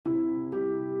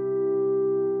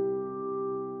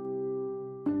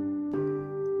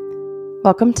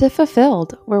Welcome to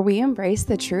Fulfilled, where we embrace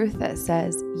the truth that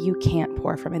says you can't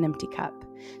pour from an empty cup.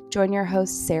 Join your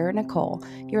host, Sarah Nicole,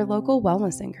 your local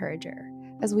wellness encourager,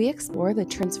 as we explore the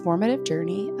transformative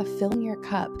journey of filling your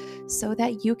cup so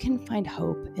that you can find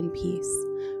hope and peace.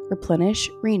 Replenish,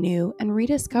 renew, and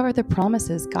rediscover the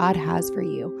promises God has for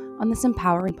you on this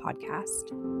empowering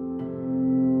podcast.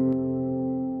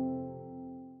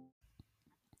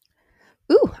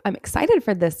 Ooh, I'm excited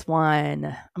for this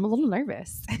one. I'm a little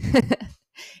nervous.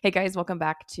 Hey guys, welcome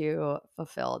back to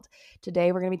Fulfilled.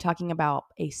 Today we're going to be talking about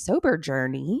a sober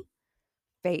journey,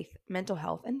 faith, mental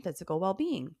health, and physical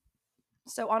well-being.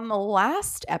 So on the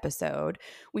last episode,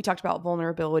 we talked about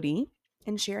vulnerability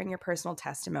and sharing your personal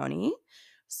testimony.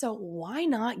 So why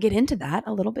not get into that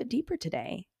a little bit deeper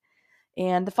today?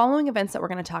 And the following events that we're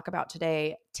going to talk about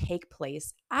today take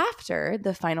place after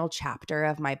the final chapter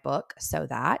of my book. So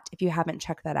that if you haven't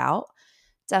checked that out,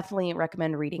 definitely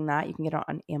recommend reading that. You can get it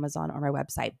on Amazon or my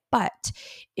website. But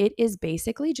it is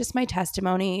basically just my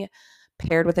testimony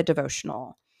paired with a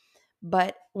devotional.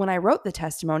 But when I wrote the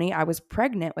testimony, I was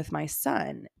pregnant with my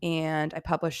son and I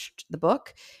published the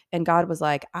book. And God was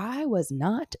like, I was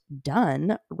not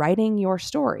done writing your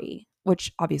story,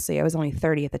 which obviously I was only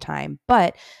 30 at the time.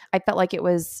 But I felt like it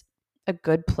was a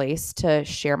good place to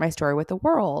share my story with the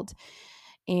world.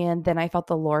 And then I felt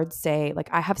the Lord say, like,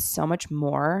 I have so much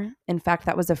more. In fact,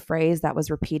 that was a phrase that was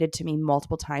repeated to me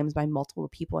multiple times by multiple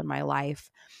people in my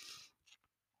life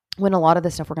when a lot of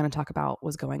the stuff we're going to talk about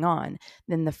was going on.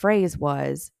 Then the phrase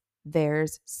was,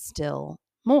 there's still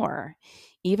more.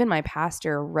 Even my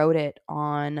pastor wrote it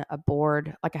on a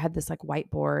board. Like I had this like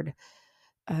whiteboard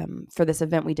for this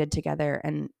event we did together.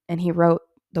 And he wrote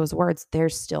those words,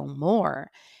 there's still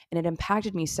more. And it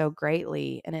impacted me so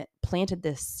greatly. And it planted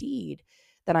this seed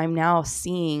that I'm now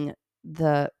seeing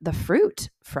the fruit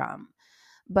from.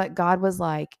 But God was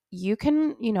like, you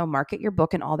can, market your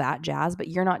book and all that jazz, but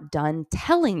you're not done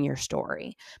telling your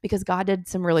story, because God did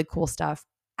some really cool stuff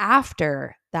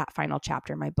after that final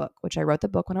chapter in my book, which I wrote the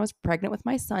book when I was pregnant with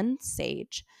my son,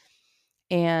 Sage.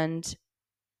 And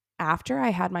after I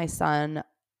had my son,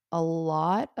 a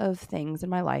lot of things in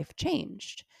my life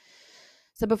changed.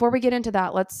 So before we get into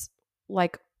that, let's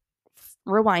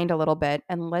rewind a little bit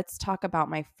and let's talk about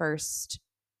my first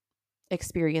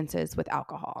experiences with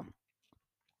alcohol,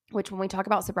 which when we talk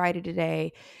about sobriety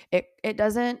today, it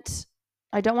doesn't,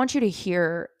 I don't want you to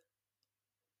hear,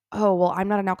 oh, well, I'm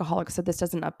not an alcoholic, so this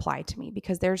doesn't apply to me,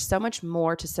 because there's so much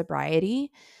more to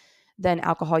sobriety than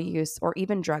alcohol use or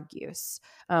even drug use.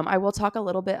 I will talk a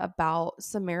little bit about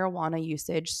some marijuana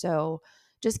usage. So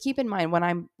just keep in mind, when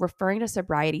I'm referring to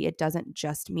sobriety, it doesn't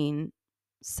just mean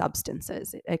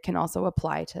substances. It can also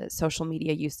apply to social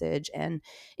media usage and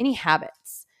any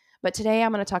habits. But today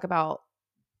I'm going to talk about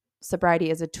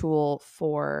sobriety as a tool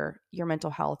for your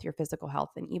mental health, your physical health,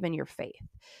 and even your faith.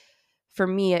 For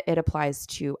me, it applies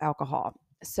to alcohol.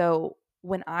 So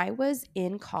when I was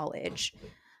in college,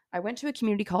 I went to a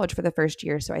community college for the first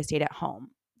year, so I stayed at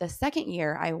home. The second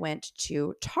year, I went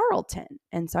to Tarleton,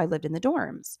 and so I lived in the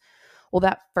dorms. Well,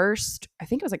 I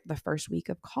think it was like the first week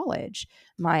of college,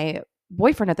 my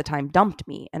boyfriend at the time dumped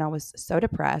me, and I was so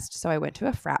depressed. So I went to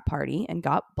a frat party and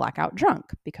got blackout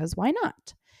drunk, because why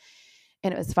not?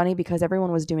 And it was funny because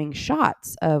everyone was doing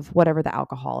shots of whatever the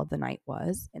alcohol of the night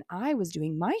was, and I was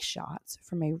doing my shots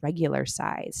from a regular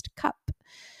sized cup.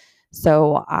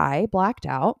 So I blacked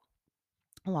out.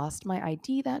 I lost my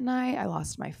ID that night. I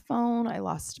lost my phone. I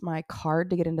lost my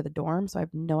card to get into the dorm. So I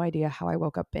have no idea how I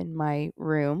woke up in my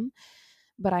room.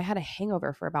 But I had a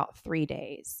hangover for about 3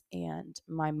 days, and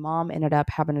my mom ended up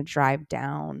having to drive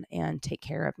down and take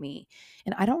care of me.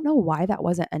 And I don't know why that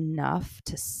wasn't enough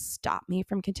to stop me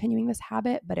from continuing this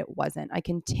habit, but it wasn't. I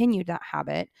continued that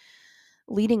habit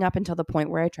leading up until the point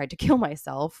where I tried to kill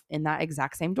myself in that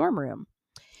exact same dorm room.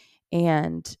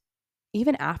 And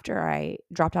even after I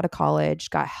dropped out of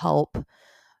college, got help,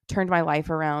 turned my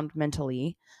life around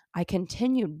mentally, I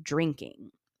continued drinking.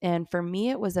 And for me,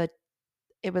 it was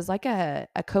like a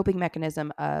coping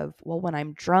mechanism of, well, when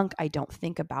I'm drunk, I don't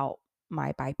think about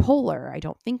my bipolar. I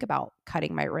don't think about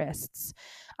cutting my wrists.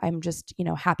 I'm just,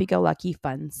 happy-go-lucky,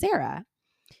 fun Sarah.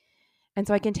 And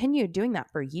so I continued doing that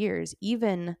for years.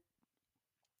 Even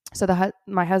so,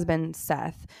 my husband,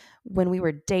 Seth, when we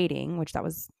were dating, which that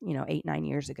was, 8-9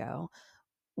 years ago,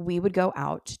 we would go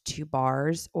out to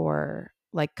bars or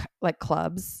like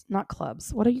clubs, not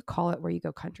clubs. What do you call it where you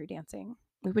go country dancing?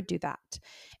 We would do that.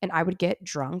 And I would get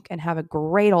drunk and have a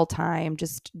great old time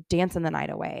just dancing the night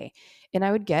away. And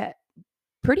I would get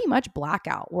pretty much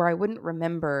blackout where I wouldn't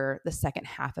remember the second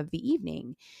half of the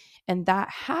evening. And that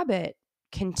habit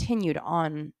continued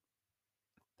on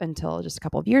until just a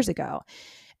couple of years ago.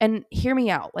 And hear me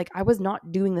out. Like, I was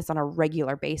not doing this on a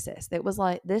regular basis.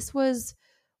 This was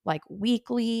like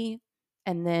weekly.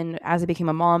 And then as I became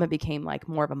a mom, it became like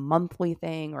more of a monthly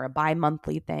thing or a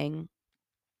bi-monthly thing.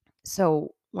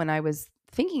 So when I was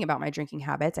thinking about my drinking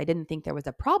habits, I didn't think there was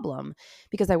a problem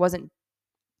because I wasn't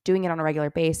doing it on a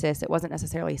regular basis. It wasn't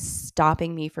necessarily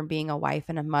stopping me from being a wife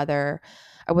and a mother.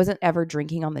 I wasn't ever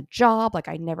drinking on the job. Like,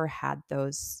 I never had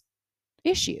those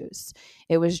issues.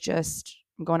 It was just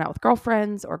going out with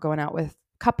girlfriends or going out with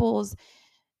couples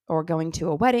or going to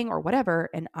a wedding or whatever.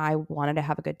 And I wanted to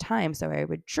have a good time. So I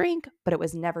would drink, but it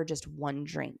was never just one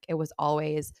drink. It was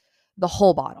always the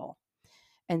whole bottle.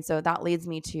 And so that leads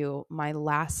me to my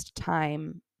last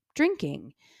time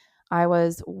drinking. I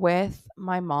was with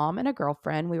my mom and a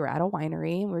girlfriend. We were at a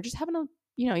winery and we were just having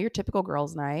your typical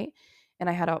girls' night. And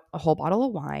I had a whole bottle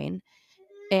of wine.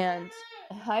 And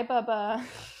hi, Bubba.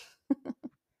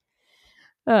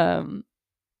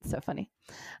 So funny.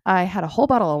 I had a whole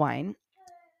bottle of wine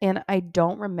and I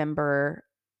don't remember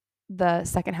the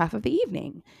second half of the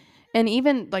evening. And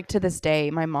even like to this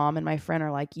day, my mom and my friend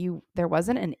are like, there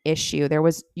wasn't an issue.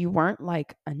 You weren't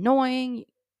like annoying.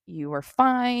 You were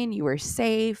fine. You were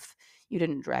safe. You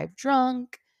didn't drive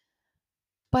drunk.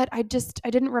 But I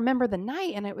didn't remember the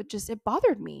night and it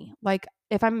bothered me. Like,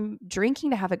 if I'm drinking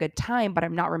to have a good time, but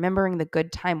I'm not remembering the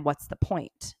good time, what's the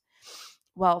point?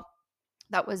 Well,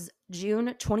 that was June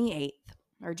 28th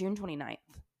or June 29th.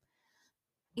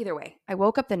 Either way, I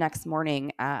woke up the next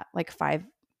morning at like 5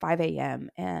 a.m.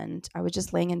 and I was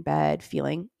just laying in bed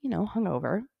feeling,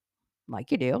 hungover,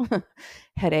 like you do,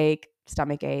 headache,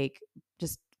 stomach ache,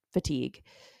 just fatigue.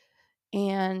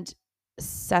 And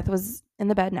Seth was in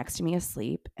the bed next to me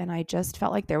asleep. And I just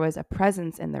felt like there was a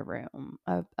presence in the room,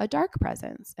 a dark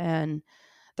presence. And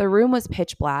the room was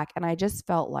pitch black. And I just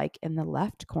felt like in the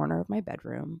left corner of my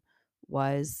bedroom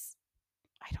was,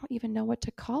 I don't even know what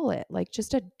to call it, like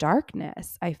just a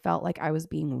darkness. I felt like I was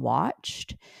being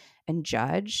watched and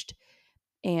judged.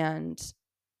 And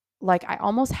like I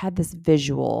almost had this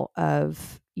visual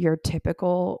of your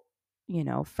typical,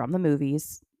 from the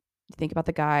movies. Think about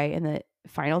the guy in the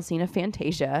final scene of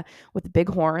Fantasia with the big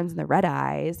horns and the red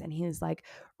eyes. And he's like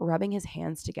rubbing his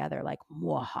hands together, like,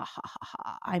 "Mwahaha,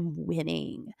 I'm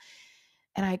winning."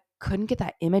 And I couldn't get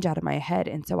that image out of my head.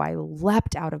 And so I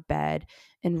leapt out of bed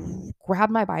and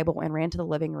grabbed my Bible and ran to the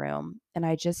living room. And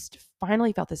I just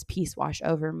finally felt this peace wash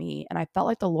over me. And I felt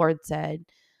like the Lord said,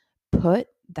 "Put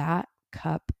that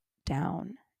cup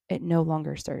down. It no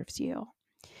longer serves you."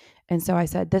 And so I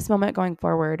said, this moment going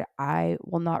forward, I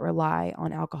will not rely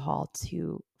on alcohol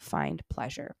to find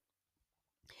pleasure.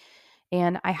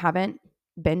 And I haven't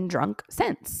been drunk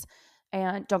since.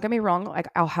 And don't get me wrong, like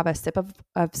I'll have a sip of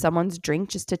someone's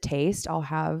drink just to taste.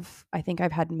 I think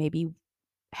I've had maybe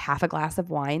half a glass of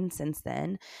wine since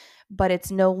then, but it's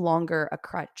no longer a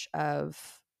crutch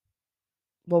of,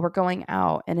 well, we're going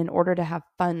out and in order to have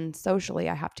fun socially,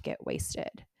 I have to get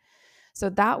wasted. So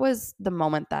that was the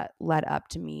moment that led up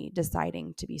to me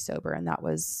deciding to be sober. And that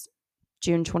was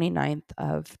June 29th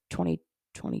of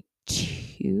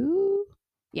 2022.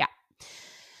 Yeah.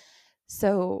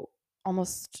 So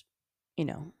almost,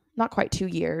 not quite 2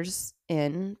 years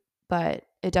in, but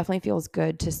it definitely feels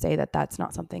good to say that that's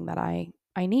not something that I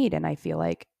need. And I feel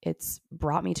like it's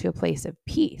brought me to a place of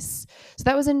peace. So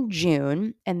that was in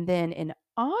June. And then in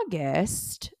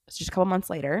August, just a couple months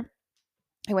later,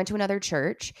 I went to another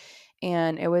church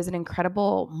and it was an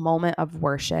incredible moment of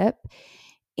worship.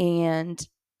 And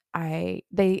at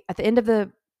the end of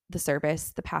the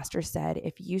service, the pastor said,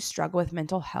 "If you struggle with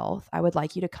mental health, I would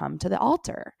like you to come to the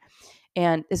altar."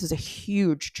 And this was a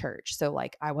huge church. So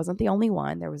like I wasn't the only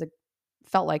one. There was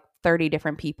felt like 30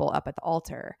 different people up at the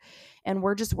altar and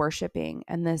we're just worshiping.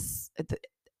 And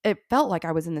it felt like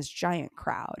I was in this giant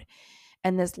crowd.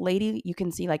 And this lady you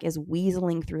can see like is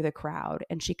weaseling through the crowd.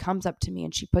 And she comes up to me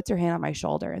and she puts her hand on my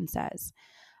shoulder and says,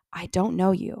 "I don't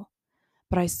know you,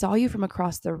 but I saw you from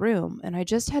across the room. And I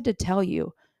just had to tell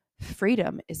you,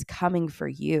 freedom is coming for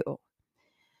you."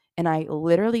 And I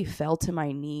literally fell to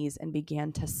my knees and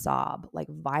began to sob, like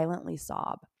violently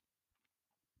sob.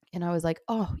 And I was like,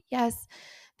 "Oh, yes.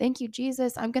 Thank you,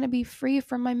 Jesus. I'm going to be free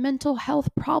from my mental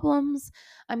health problems.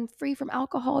 I'm free from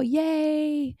alcohol.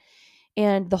 Yay."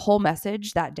 And the whole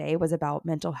message that day was about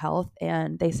mental health.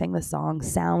 And they sang the song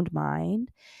Sound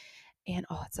Mind. And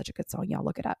it's such a good song. Y'all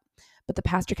look it up. But the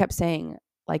pastor kept saying,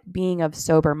 like, being of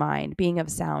sober mind, being of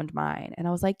sound mind. And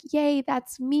I was like, yay,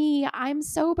 that's me. I'm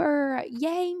sober.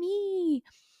 Yay, me.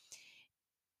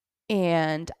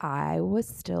 And I was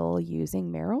still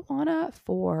using marijuana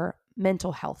for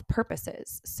mental health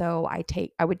purposes. So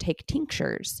I would take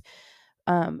tinctures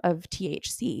of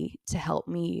THC to help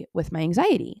me with my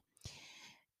anxiety.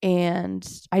 And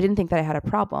I didn't think that I had a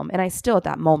problem. And I still at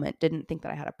that moment didn't think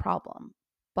that I had a problem.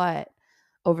 But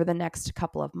over the next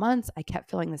couple of months, I kept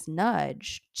feeling this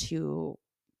nudge to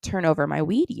turn over my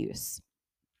weed use.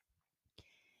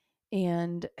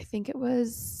 And I think it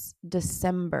was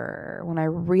December when I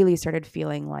really started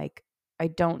feeling like I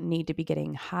don't need to be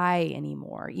getting high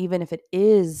anymore, even if it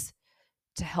is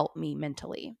to help me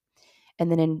mentally. And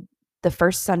then in the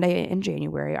first Sunday in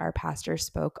January, our pastor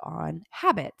spoke on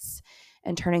habits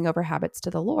and turning over habits to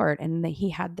the Lord. And he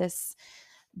had this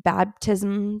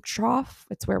baptism trough.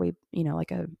 It's where we,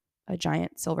 like a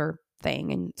giant silver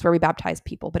thing, and it's where we baptize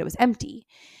people, but it was empty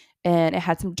and it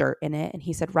had some dirt in it. And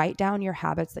he said, write down your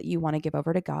habits that you want to give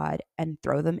over to God and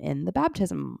throw them in the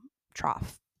baptism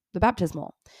trough, the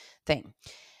baptismal thing.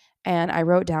 And I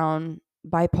wrote down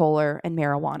bipolar and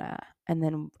marijuana. And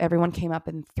then everyone came up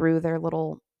and threw their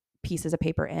little pieces of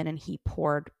paper in, and he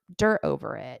poured dirt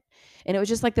over it. And it was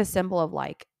just like the symbol of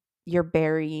like, you're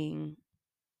burying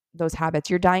those habits.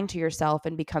 You're dying to yourself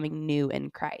and becoming new in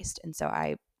Christ. And so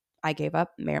I gave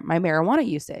up my marijuana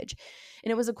usage.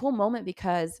 And it was a cool moment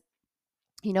because,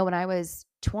 when I was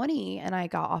 20 and I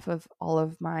got off of all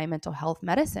of my mental health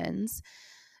medicines,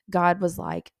 God was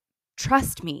like,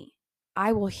 trust me,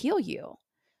 I will heal you.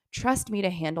 Trust me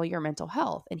to handle your mental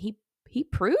health. And he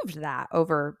proved that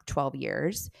over 12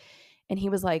 years. And he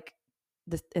was like,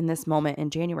 in this moment in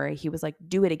January, he was like,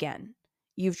 do it again.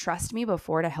 You've trusted me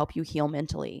before to help you heal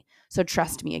mentally. So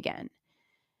trust me again.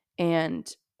 And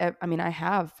I mean, I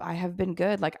have been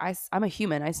good. Like I'm a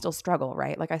human. I still struggle,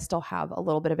 right? Like I still have a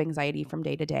little bit of anxiety from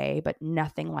day to day, but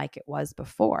nothing like it was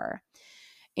before.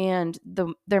 And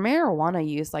their marijuana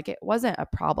use, like it wasn't a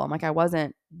problem. Like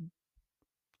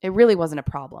it really wasn't a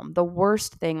problem. The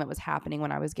worst thing that was happening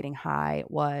when I was getting high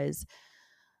was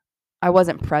I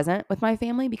wasn't present with my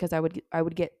family because I would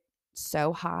get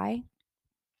so high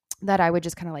that I would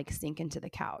just kind of like sink into the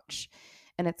couch.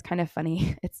 And it's kind of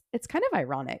funny. It's kind of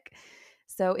ironic.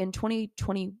 So in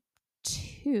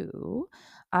 2022,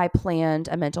 I planned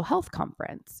a mental health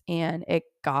conference, and it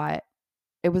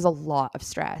was a lot of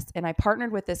stress. And I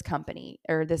partnered with this company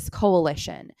or this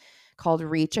coalition called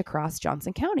Reach Across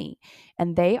Johnson County,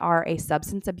 and they are a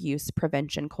substance abuse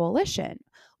prevention coalition.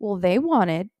 Well, they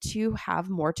wanted to have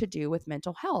more to do with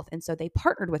mental health. And so they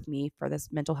partnered with me for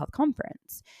this mental health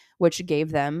conference, which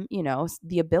gave them,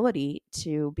 the ability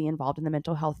to be involved in the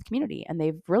mental health community. And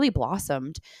they've really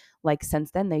blossomed. Like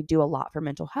since then, they do a lot for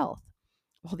mental health.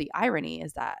 Well, the irony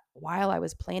is that while I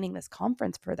was planning this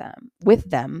conference with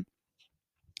them,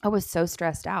 I was so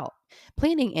stressed out.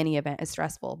 Planning any event is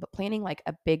stressful, but planning like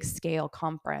a big scale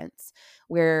conference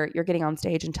where you're getting on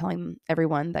stage and telling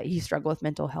everyone that you struggle with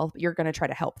mental health, but you're going to try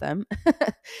to help them.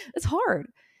 It's hard.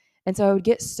 And so I would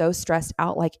get so stressed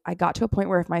out. Like I got to a point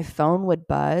where if my phone would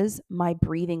buzz, my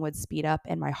breathing would speed up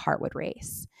and my heart would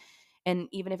race. And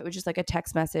even if it was just like a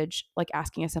text message, like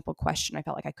asking a simple question, I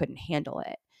felt like I couldn't handle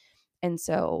it. And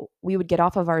so we would get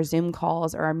off of our Zoom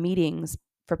calls or our meetings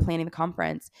for planning the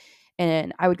conference,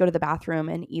 and I would go to the bathroom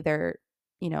and either,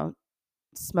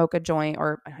 smoke a joint,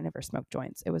 or I never smoked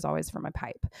joints. It was always from my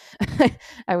pipe.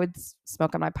 I would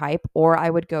smoke on my pipe, or I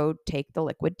would go take the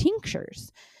liquid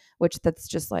tinctures, which that's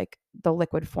just like the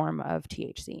liquid form of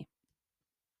THC.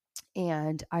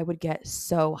 And I would get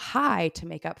so high to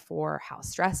make up for how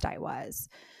stressed I was.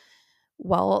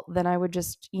 Well, then I would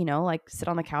just, like sit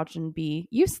on the couch and be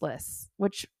useless,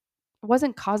 which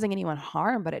wasn't causing anyone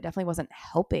harm, but it definitely wasn't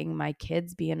helping my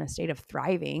kids be in a state of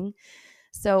thriving.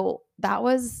 So that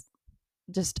was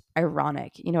just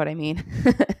ironic. You know what I mean?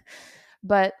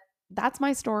 But that's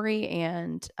my story,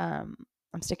 and I'm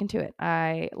sticking to it.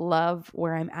 I love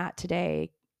where I'm at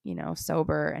today,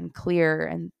 sober and clear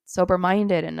and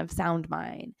sober-minded and of sound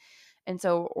mind. And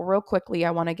so real quickly,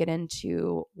 I want to get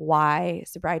into why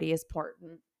sobriety is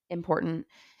important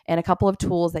and a couple of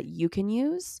tools that you can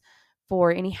use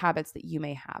for any habits that you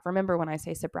may have. Remember, when I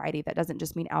say sobriety, that doesn't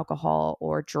just mean alcohol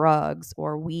or drugs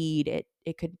or weed.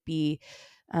 It could be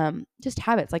just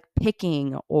habits like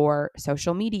picking or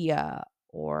social media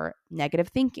or negative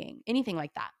thinking, anything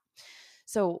like that.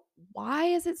 So why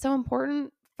is it so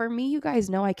important? For me, you guys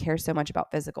know I care so much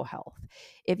about physical health.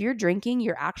 If you're drinking,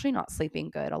 you're actually not sleeping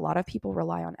good. A lot of people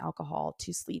rely on alcohol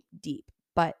to sleep deep,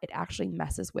 but it actually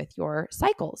messes with your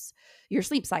cycles, your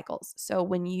sleep cycles. So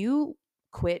when you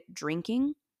quit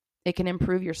drinking, it can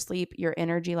improve your sleep, your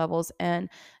energy levels, and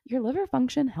your liver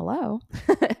function. Hello.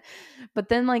 But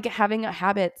then like having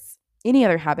habits, any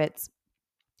other habits,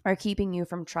 are keeping you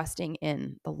from trusting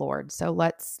in the Lord. So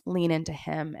let's lean into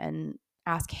him and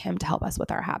ask him to help us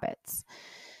with our habits.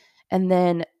 And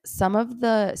then some of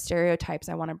the stereotypes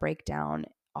I want to break down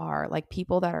are like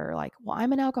people that are like, well,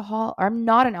 I'm an alcoholic, or I'm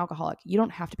not an alcoholic. You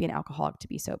don't have to be an alcoholic to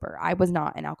be sober. I was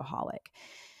not an alcoholic.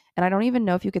 And I don't even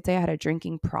know if you could say I had a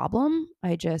drinking problem.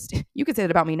 You could say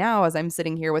that about me now as I'm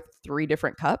sitting here with 3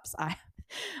 different cups. I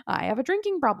have a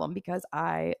drinking problem because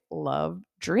I love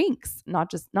drinks,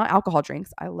 not alcohol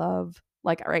drinks. I love,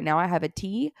 like right now I have a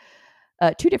tea,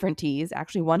 2 different teas,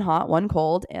 actually, one hot, one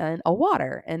cold, and a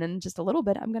water. And in just a little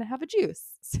bit, I'm going to have a juice.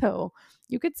 So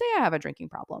you could say I have a drinking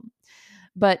problem,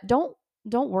 but don't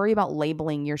worry about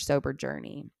labeling your sober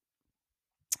journey.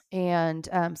 And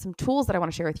some tools that I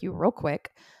want to share with you real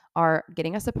quick are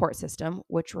getting a support system,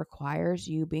 which requires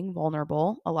you being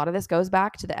vulnerable. A lot of this goes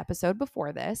back to the episode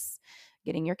before this,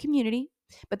 getting your community.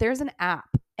 But there's an app,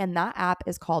 and that app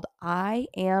is called I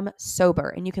Am Sober.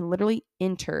 And you can literally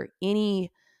enter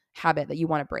any habit that you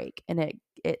want to break. And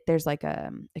there's like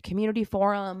a community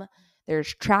forum.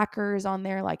 There's trackers on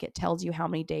there, like it tells you how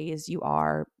many days you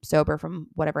are sober from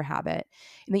whatever habit.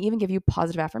 And they even give you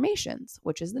positive affirmations,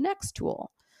 which is the next tool.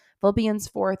 Philippians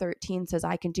 4:13 says,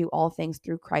 I can do all things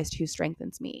through Christ who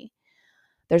strengthens me.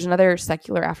 There's another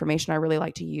secular affirmation I really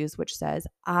like to use, which says,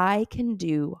 I can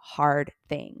do hard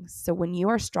things. So when you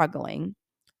are struggling,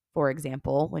 for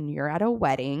example, when you're at a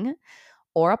wedding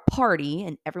or a party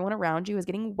and everyone around you is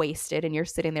getting wasted and you're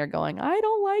sitting there going, I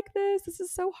don't like this. This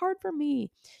is so hard for me.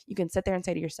 You can sit there and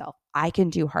say to yourself, I can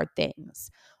do hard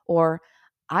things, or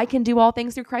I can do all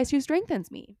things through Christ who strengthens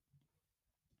me.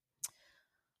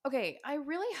 Okay, I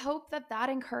really hope that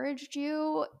encouraged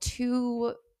you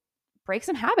to break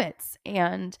some habits,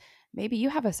 and maybe you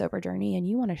have a sober journey and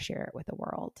you want to share it with the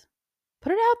world.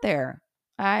 Put it out there.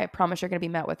 I promise you're going to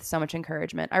be met with so much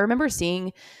encouragement. I remember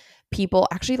seeing people,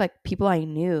 actually like people I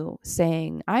knew,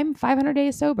 saying, I'm 500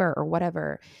 days sober or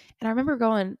whatever. And I remember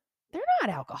going, they're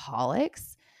not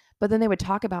alcoholics. But then they would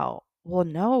talk about, well,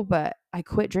 no, but I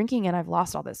quit drinking and I've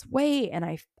lost all this weight and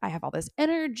I have all this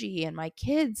energy and my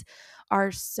kids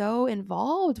are so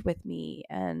involved with me.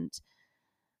 And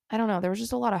I don't know, there was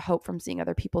just a lot of hope from seeing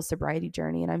other people's sobriety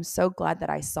journey. And I'm so glad that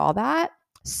I saw that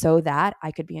so that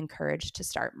I could be encouraged to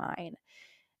start mine.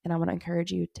 And I want to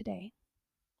encourage you today.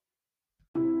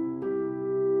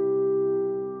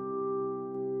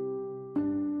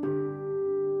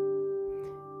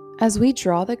 As we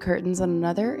draw the curtains on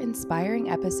another inspiring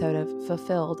episode of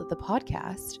Fulfilled, the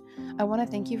podcast, I want to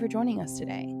thank you for joining us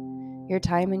today. Your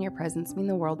time and your presence mean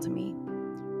the world to me.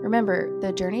 Remember,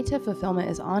 the journey to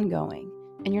fulfillment is ongoing,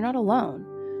 and you're not alone.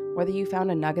 Whether you found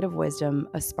a nugget of wisdom,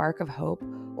 a spark of hope,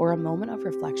 or a moment of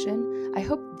reflection, I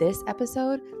hope this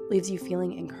episode leaves you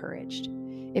feeling encouraged.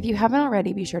 If you haven't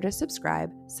already, be sure to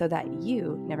subscribe so that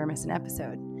you never miss an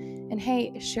episode. And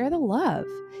hey, share the love.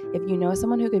 If you know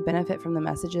someone who could benefit from the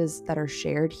messages that are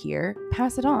shared here,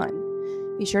 pass it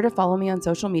on. Be sure to follow me on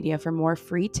social media for more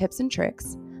free tips and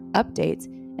tricks, updates,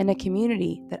 and a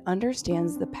community that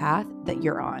understands the path that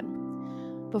you're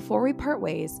on. Before we part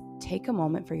ways, take a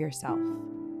moment for yourself.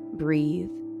 Breathe,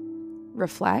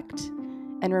 reflect,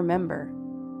 and remember,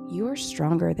 you are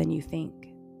stronger than you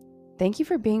think. Thank you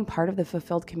for being part of the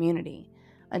Fulfilled community.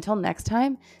 Until next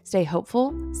time, stay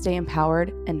hopeful, stay empowered,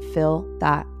 and fill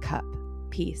that cup.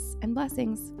 Peace and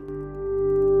blessings.